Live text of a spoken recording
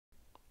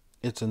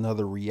It's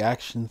another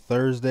Reaction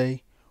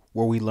Thursday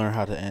where we learn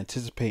how to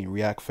anticipate and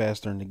react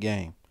faster in the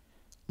game.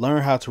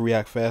 Learn how to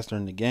react faster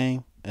in the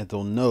game and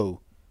they'll know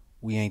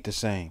we ain't the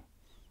same.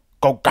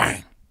 Go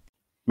gang!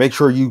 Make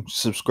sure you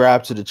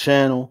subscribe to the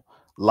channel,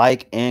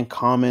 like and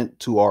comment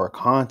to our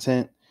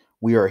content.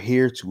 We are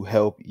here to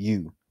help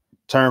you.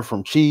 Turn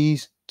from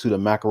cheese to the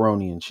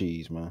macaroni and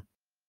cheese, man.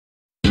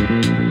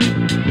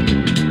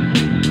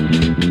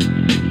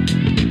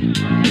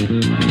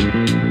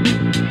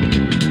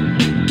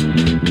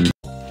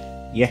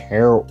 Yeah,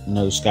 Harold,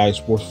 another Sky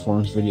Sports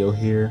Performance video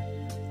here,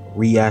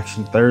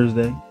 Reaction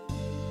Thursday.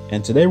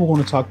 And today we're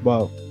going to talk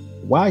about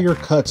why your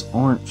cuts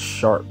aren't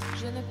sharp.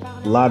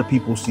 A lot of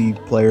people see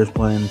players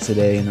playing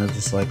today and they're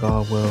just like,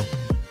 oh, well,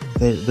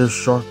 they're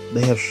sharp.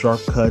 They have sharp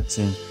cuts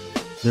and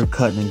they're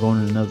cutting and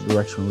going in another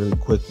direction really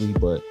quickly.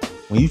 But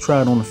when you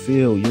try it on the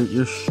field,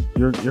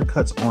 your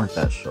cuts aren't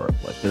that sharp.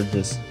 Like, they're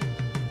just,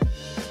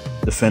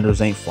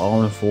 defenders ain't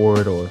falling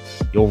for it, or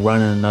you'll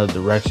run in another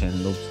direction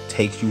and it'll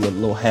take you a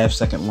little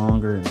half-second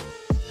longer and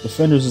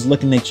defenders is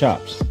licking their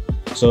chops.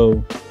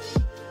 So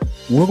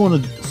we're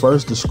going to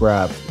first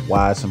describe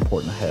why it's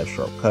important to have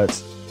sharp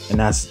cuts, and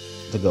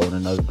that's to go in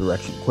another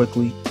direction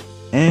quickly.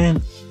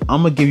 And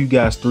I'm gonna give you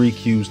guys 3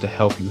 cues to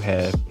help you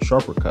have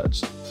sharper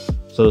cuts.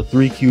 So the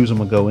 3 cues I'm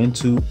gonna go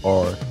into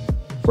are: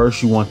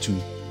 first, you want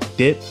to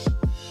dip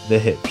the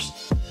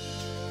hips.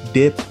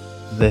 Dip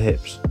the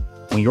hips.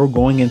 When you're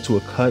going into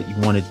a cut, you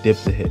want to dip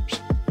the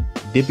hips.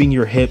 Dipping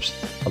your hips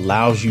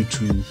allows you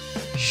to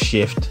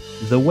shift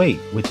the weight,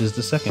 which is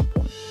the second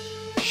point.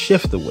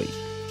 Shift the weight.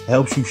 It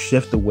helps you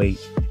shift the weight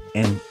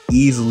and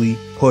easily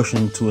push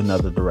into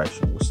another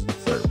direction, which is the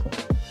third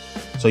point.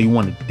 So you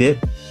want to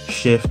dip,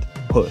 shift,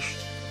 push.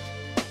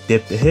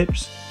 Dip the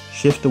hips,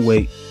 shift the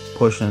weight,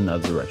 push in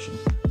another direction.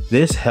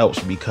 This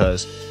helps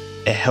because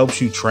it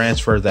helps you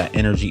transfer that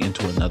energy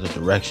into another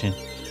direction.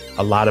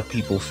 A lot of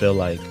people feel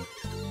like,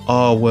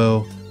 oh,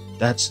 well,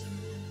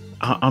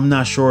 I'm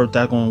not sure if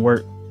that's going to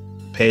work.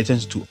 Pay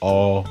attention to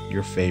all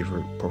your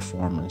favorite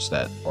performers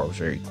that are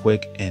very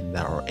quick and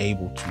that are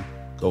able to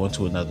go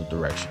into another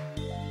direction.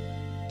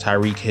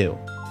 Tyreek Hill,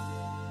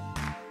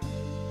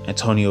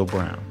 Antonio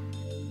Brown,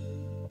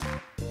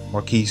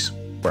 Marquise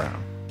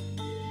Brown.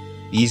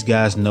 These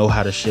guys know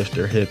how to shift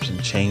their hips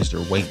and change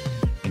their weight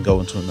and go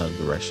into another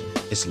direction.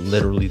 It's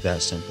literally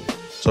that simple.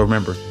 So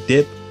remember,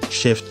 dip,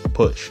 shift,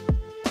 push.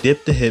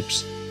 Dip the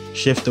hips,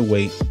 shift the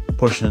weight,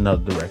 push in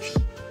another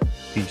direction.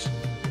 Peace.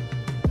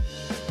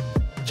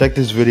 Check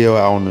this video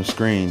out on the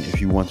screen if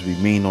you want to be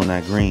mean on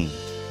that green,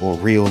 or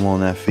real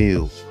on that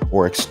field,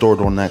 or extort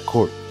on that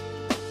court.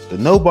 The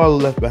No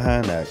Baller Left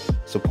Behind Act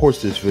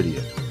supports this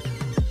video.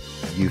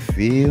 You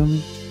feel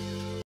me?